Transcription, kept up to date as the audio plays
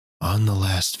On the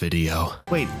last video.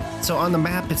 Wait, so on the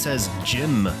map it says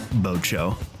Jim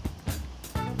Bocho.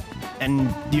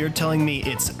 And you're telling me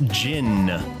it's Jin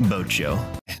Bocho.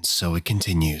 And so it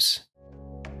continues.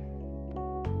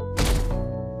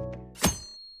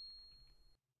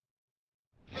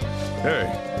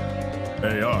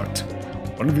 Hey Art.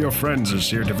 One of your friends is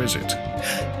here to visit.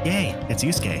 Yay, it's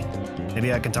Yusuke.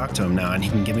 Maybe I can talk to him now and he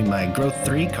can give me my Growth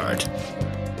 3 card.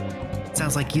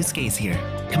 Sounds like Yusuke's here.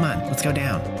 Come on, let's go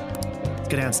down. Let's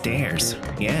go downstairs.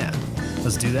 Yeah,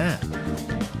 let's do that.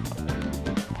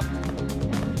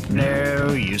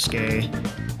 Hello, Yusuke.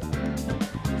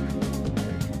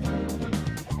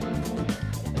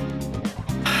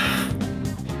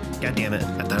 God damn it,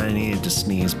 I thought I needed to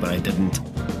sneeze, but I didn't.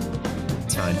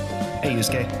 It's fine. Hey,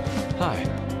 Yusuke. Hi.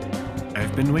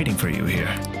 I've been waiting for you here.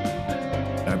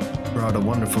 I brought a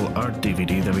wonderful art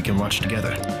DVD that we can watch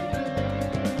together.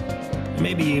 I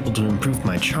may be able to improve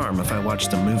my charm if I watch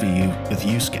the movie with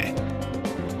Yusuke.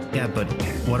 Yeah, but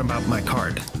what about my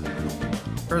card?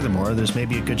 Furthermore, there's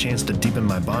maybe a good chance to deepen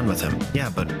my bond with him. Yeah,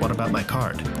 but what about my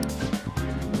card?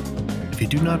 If you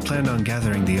do not plan on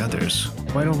gathering the others,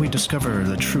 why don't we discover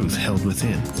the truth held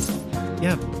within?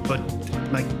 Yeah, but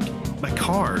my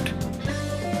card.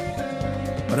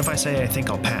 What if I say I think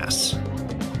I'll pass?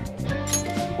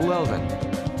 Well then.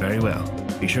 Very well.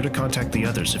 Be sure to contact the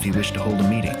others if you wish to hold a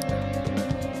meeting.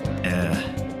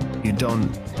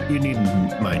 You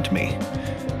needn't mind me.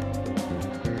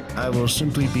 I will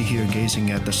simply be here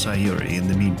gazing at the Sayuri in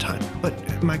the meantime.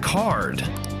 But my card!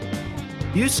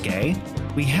 Yusuke,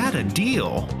 we had a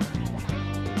deal.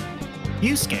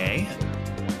 Yusuke?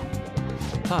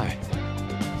 Hi.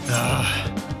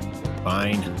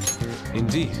 Fine.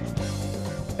 Indeed.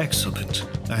 Excellent.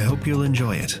 I hope you'll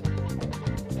enjoy it.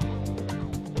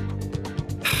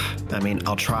 I mean,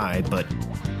 I'll try, but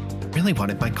I really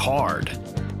wanted my card.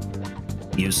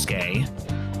 Yusuke.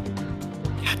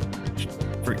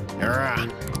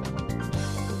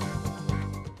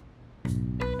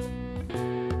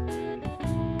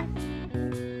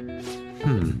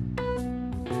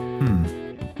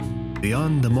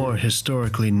 Beyond the more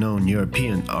historically known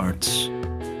European arts,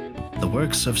 the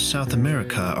works of South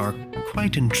America are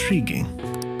quite intriguing.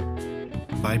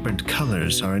 Vibrant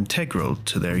colors are integral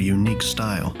to their unique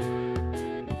style.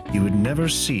 You would never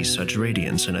see such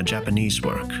radiance in a Japanese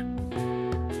work.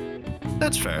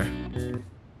 That's fair.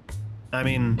 I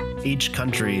mean, each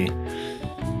culture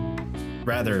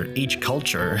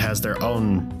has their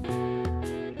own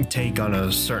take on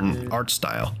a certain art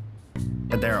style.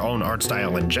 Their own art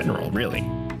style in general, really.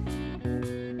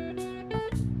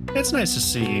 It's nice to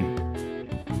see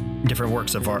different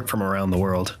works of art from around the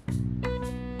world.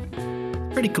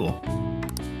 Pretty cool.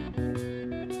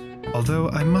 Although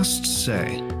I must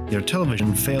say, your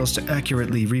television fails to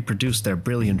accurately reproduce their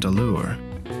brilliant allure.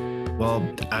 Well,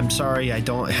 I'm sorry I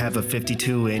don't have a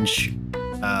 52-inch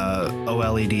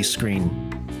OLED screen.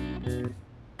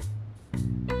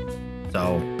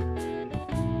 So,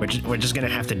 we're just gonna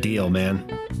have to deal, man.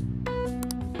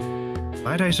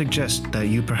 Might I suggest that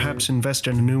you perhaps invest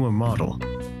in a newer model?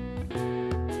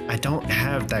 I don't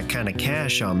have that kind of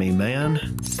cash on me, man.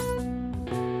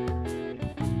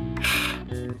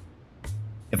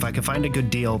 If I can find a good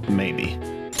deal, maybe.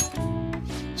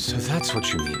 So that's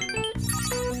what you mean.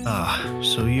 Ah,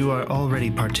 so you are already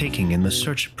partaking in the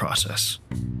search process.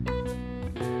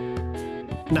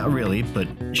 Not really, but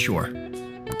sure.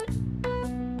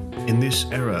 In this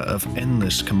era of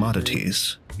endless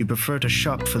commodities, you prefer to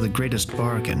shop for the greatest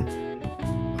bargain.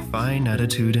 A fine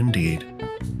attitude indeed.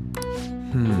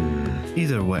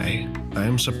 Either way, I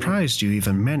am surprised you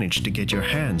even managed to get your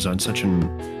hands on such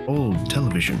an old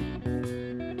television.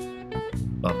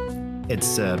 Well,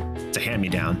 it's a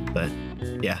hand-me-down, but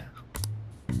yeah.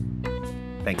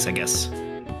 Thanks, I guess.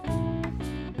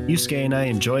 Yusuke and I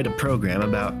enjoyed a program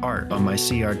about art on my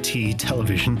CRT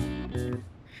television.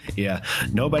 Yeah,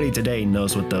 nobody today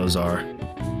knows what those are.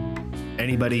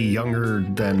 Anybody younger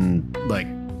than, like,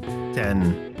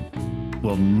 10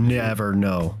 will never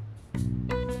know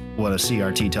what a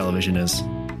CRT television is.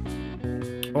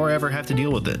 Or ever have to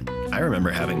deal with it. I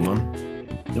remember having one.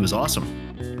 It was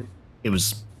awesome. It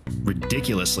was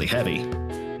ridiculously heavy,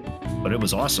 but it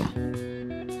was awesome.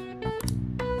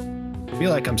 I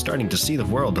feel like I'm starting to see the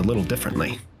world a little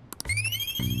differently.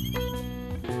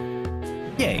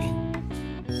 Yay.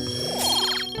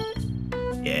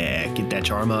 Yeah, get that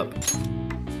charm up.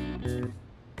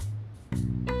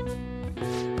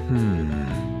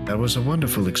 That was a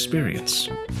wonderful experience.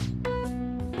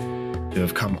 To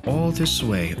have come all this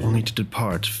way only to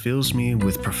depart fills me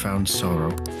with profound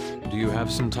sorrow. Do you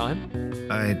have some time?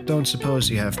 I don't suppose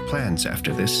you have plans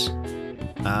after this.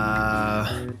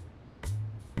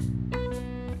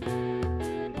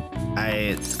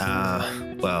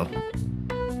 Well,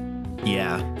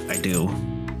 yeah, I do.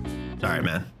 Sorry,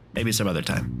 man. Maybe some other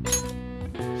time.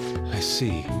 I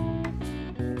see.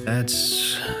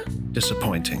 That's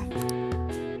disappointing.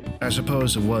 I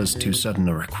suppose it was too sudden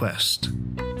a request.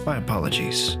 My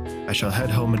apologies. I shall head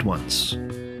home at once.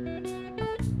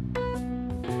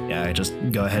 Yeah, just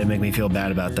go ahead and make me feel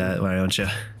bad about that, why don't you?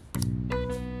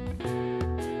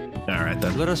 Alright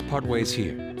then. Let us part ways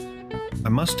here. I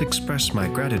must express my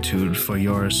gratitude for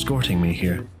your escorting me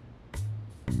here.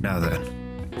 Now then,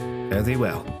 fare thee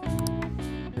well.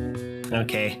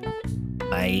 Okay,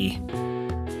 bye.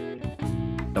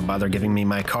 Don't bother giving me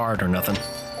my card or nothing.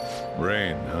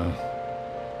 Rain, huh?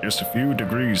 Just a few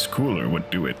degrees cooler would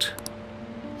do it.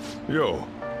 Yo,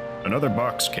 another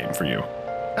box came for you.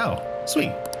 Oh,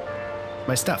 sweet.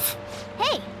 My stuff.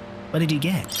 Hey, What did you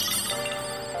get?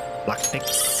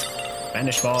 Lockpicks,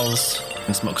 vanish balls,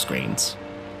 and smoke screens.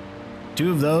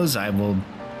 2 of those I will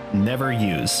never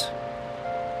use.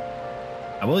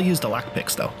 I will use the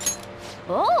lockpicks though.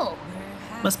 oh,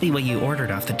 Must be what you ordered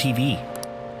off the TV.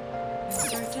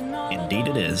 Indeed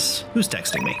it is. Who's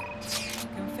texting me?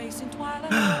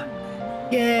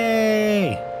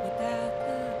 Yay!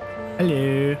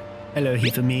 Hello. Hello,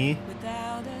 Hifumi.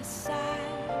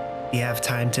 Do you have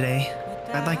time today?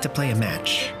 I'd like to play a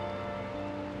match.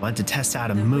 Want to test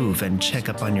out a move and check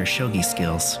up on your shogi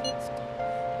skills.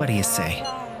 What do you say?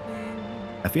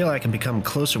 I feel I can become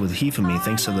closer with Hifumi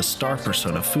thanks to the star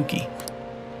persona Fuki.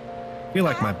 I feel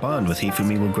like my bond with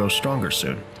Hifumi will grow stronger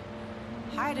soon.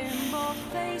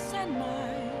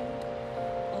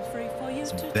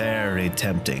 It's very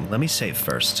tempting. Let me save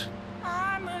first.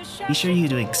 Be sure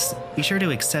to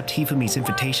accept Hifumi's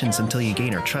invitations until you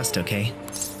gain her trust, okay?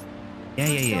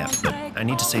 Yeah. But I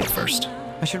need to save first.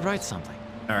 I should write something.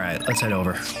 Alright, let's head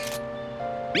over.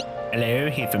 Hello,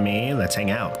 Hifumi. Let's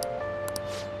hang out.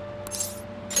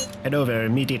 Head over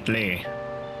immediately.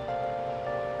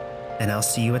 Then I'll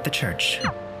see you at the church.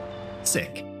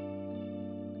 Sick.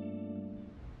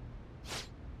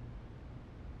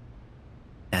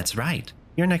 That's right.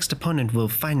 Your next opponent will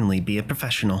finally be a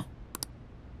professional.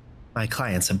 My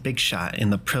client's a big shot in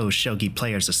the Pro Shogi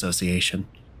Players Association,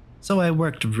 so I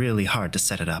worked really hard to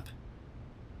set it up.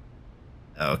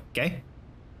 Okay.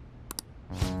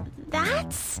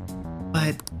 that's...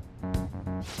 But...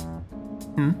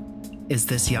 Is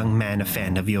this young man a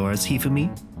fan of yours,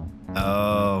 Hifumi?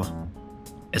 Oh...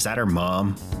 Is that her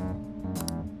mom?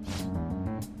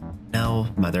 No,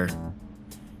 mother.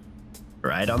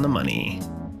 Right on the money.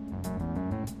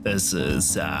 This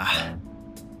is,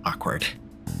 awkward.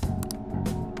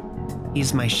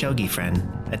 He's my shogi friend.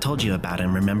 I told you about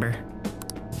him, remember?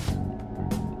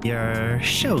 Your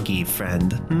shogi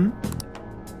friend,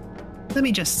 Let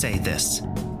me just say this.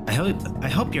 I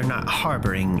hope you're not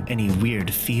harboring any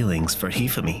weird feelings for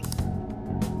Hifumi.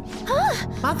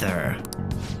 Mother!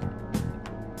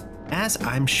 As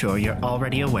I'm sure you're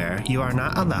already aware, you are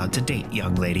not allowed to date,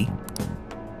 young lady.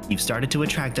 You've started to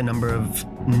attract a number of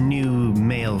new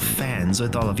male fans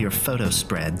with all of your photo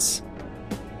spreads.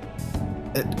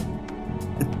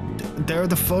 They're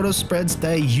the photo spreads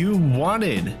that you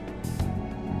wanted.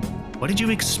 What did you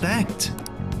expect?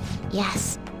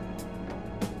 Yes.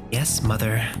 Yes,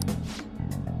 mother.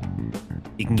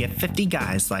 You can get 50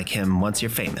 guys like him once you're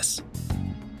famous.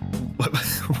 What?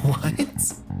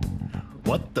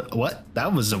 What?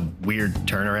 That was a weird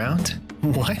turnaround.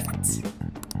 What?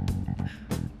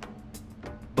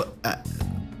 What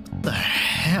the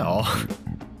hell?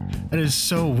 That is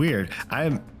so weird.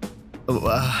 I'm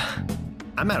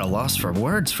at a loss for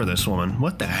words for this woman.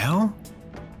 What the hell?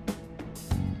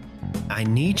 I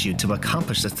need you to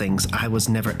accomplish the things I was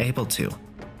never able to.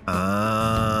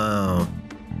 Oh.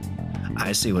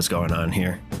 I see what's going on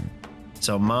here.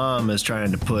 So mom is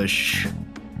trying to push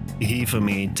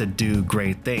Hifumi to do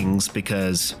great things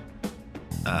because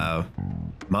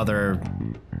mother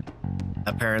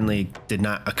apparently did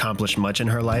not accomplish much in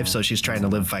her life, so she's trying to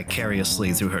live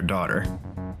vicariously through her daughter.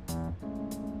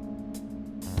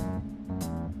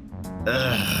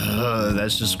 Ugh,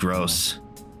 that's just gross.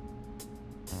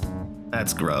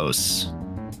 That's gross.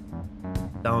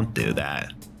 Don't do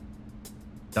that.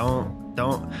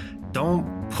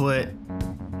 Don't put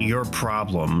your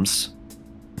problems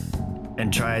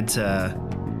and try to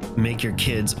make your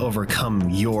kids overcome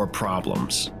your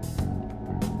problems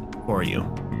for you.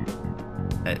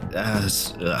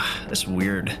 That's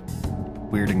weird.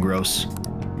 Weird and gross.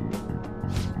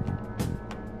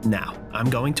 Now, I'm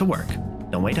going to work.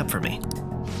 Don't wait up for me.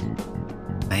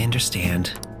 I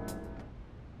understand.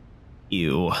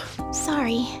 You.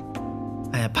 Sorry.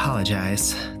 I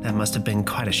apologize. That must have been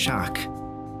quite a shock.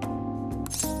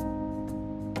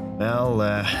 Well,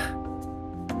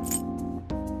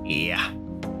 yeah.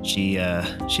 She's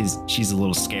a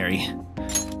little scary.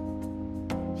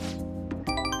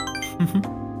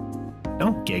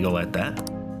 Don't giggle at that.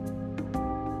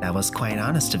 That was quite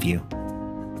honest of you.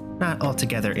 Not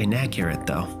altogether inaccurate,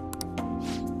 though.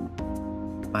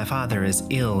 My father is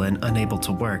ill and unable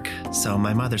to work, so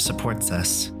my mother supports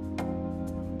us.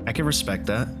 I can respect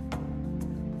that.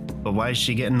 But why is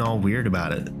she getting all weird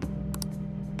about it?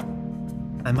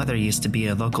 My mother used to be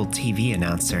a local TV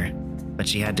announcer, but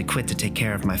she had to quit to take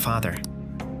care of my father.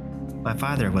 My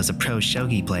father was a pro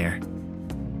shogi player.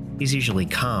 He's usually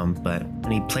calm, but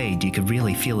when he played, you could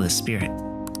really feel his spirit.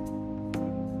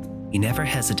 He never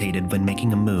hesitated when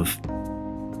making a move,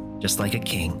 just like a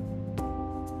king.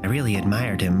 I really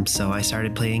admired him, so I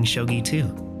started playing shogi too.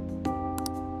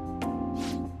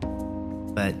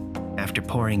 But after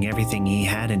pouring everything he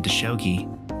had into shogi,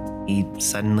 he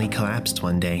suddenly collapsed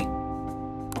one day.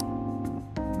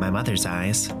 In my mother's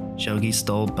eyes, shogi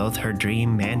stole both her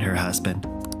dream and her husband.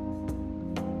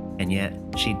 And yet,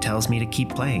 she tells me to keep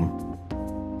playing.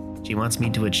 She wants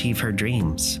me to achieve her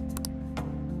dreams.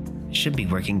 I should be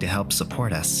working to help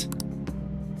support us.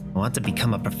 I want to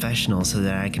become a professional so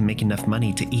that I can make enough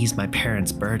money to ease my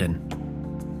parents' burden.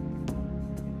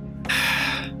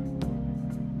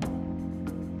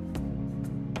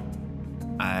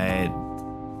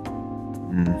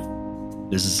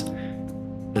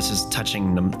 This is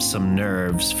touching some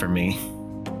nerves for me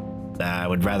that I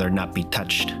would rather not be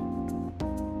touched.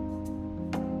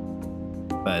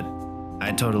 But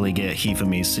I totally get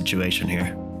Hifumi's situation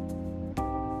here.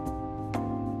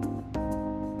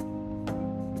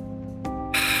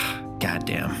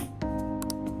 Goddamn.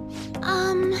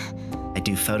 I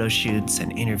do photo shoots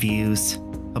and interviews,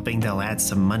 hoping they'll add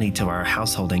some money to our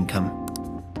household income.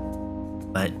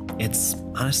 But it's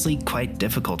honestly quite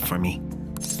difficult for me.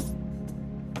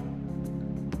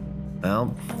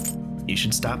 Well, you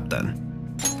should stop then.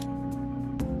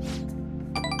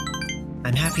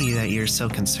 I'm happy that you're so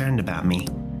concerned about me,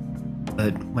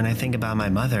 but when I think about my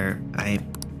mother,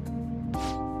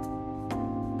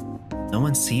 no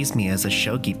one sees me as a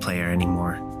shogi player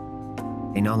anymore.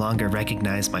 They no longer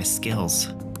recognize my skills.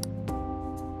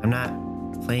 I'm not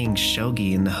playing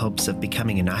shogi in the hopes of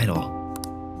becoming an idol.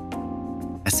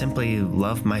 I simply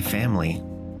love my family,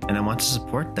 and I want to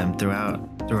support them through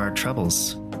our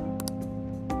troubles.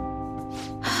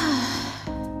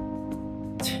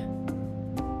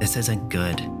 This isn't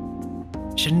good.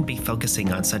 Shouldn't be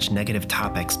focusing on such negative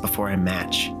topics before a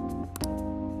match.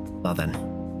 Well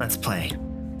then, let's play.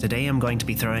 Today I'm going to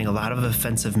be throwing a lot of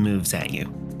offensive moves at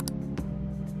you.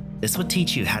 This will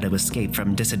teach you how to escape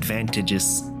from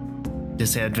disadvantageous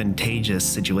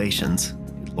situations.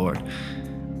 Good Lord.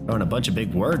 Throwing a bunch of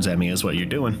big words at me is what you're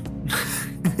doing.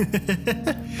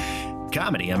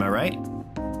 Comedy, am I right?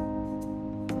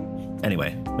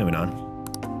 Anyway, moving on.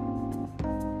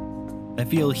 I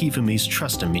feel Hifumi's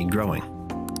trust in me growing.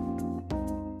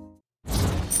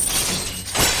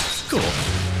 Cool.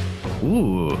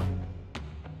 Ooh.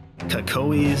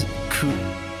 Kakoi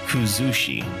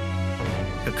Kuzushi.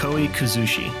 Kakoi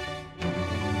Kuzushi.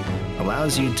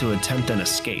 Allows you to attempt an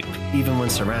escape, even when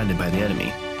surrounded by the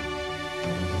enemy.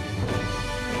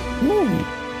 Woo!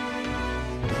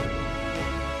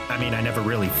 I mean, I never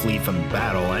really flee from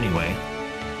battle anyway.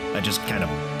 I just kind of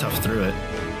tough through it.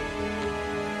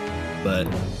 But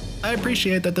I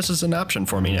appreciate that this is an option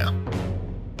for me now.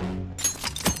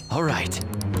 All right.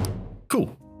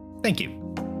 Cool. Thank you.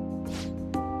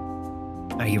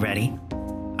 Are you ready?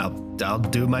 I'll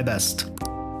do my best.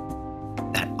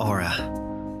 That aura.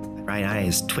 My right eye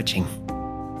is twitching.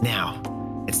 Now,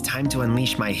 it's time to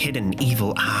unleash my hidden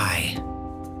evil eye.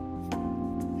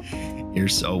 You're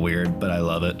so weird, but I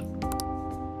love it.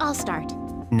 I'll start.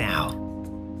 Now,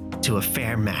 to a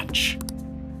fair match.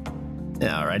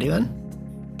 Alrighty then.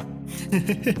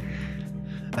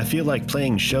 I feel like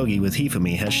playing shogi with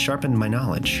Hifumi has sharpened my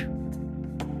knowledge.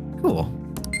 Cool.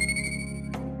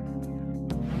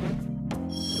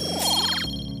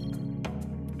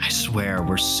 I swear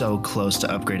we're so close to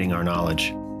upgrading our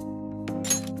knowledge.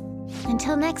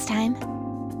 Until next time.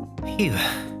 Phew,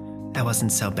 that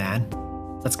wasn't so bad.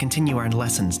 Let's continue our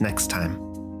lessons next time.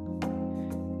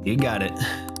 You got it.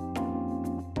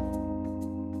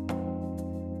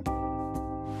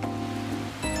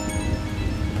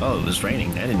 Oh, it was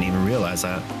raining. I didn't even realize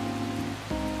that.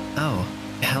 Oh,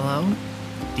 hello?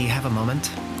 Do you have a moment?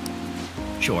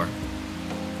 Sure.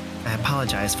 I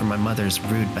apologize for my mother's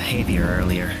rude behavior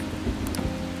earlier.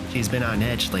 She's been on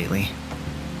edge lately.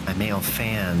 My male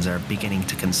fans are beginning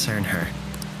to concern her.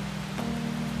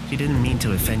 She didn't mean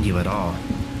to offend you at all.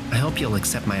 I hope you'll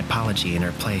accept my apology in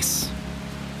her place.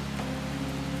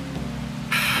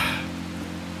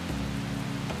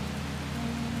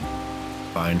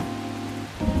 Fine.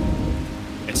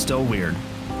 It's still weird.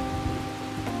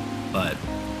 But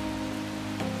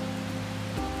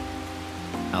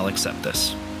I'll accept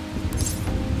this.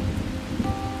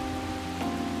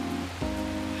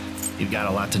 You've got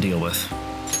a lot to deal with.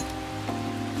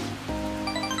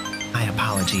 My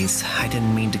apologies. I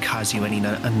didn't mean to cause you any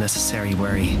unnecessary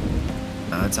worry.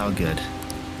 No, it's all good.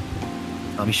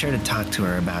 I'll be sure to talk to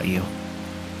her about you.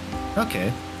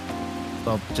 Okay.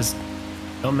 Well, just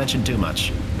don't mention too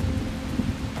much.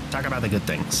 Talk about the good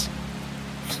things.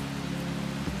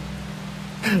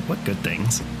 What good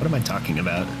things? What am I talking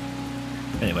about?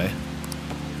 Anyway.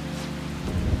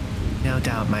 No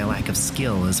doubt my lack of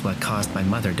skill is what caused my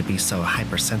mother to be so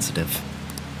hypersensitive.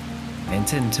 I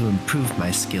intend to improve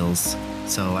my skills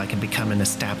so I can become an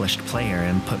established player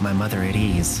and put my mother at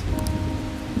ease.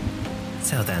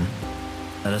 So then,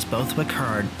 let us both work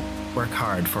hard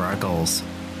for our goals.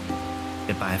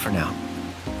 Goodbye for now.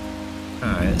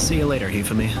 Alright, see you later,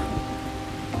 Hifumi.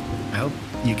 I hope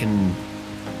you can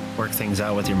work things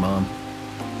out with your mom.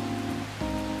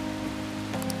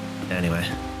 Anyway,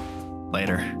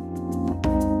 later.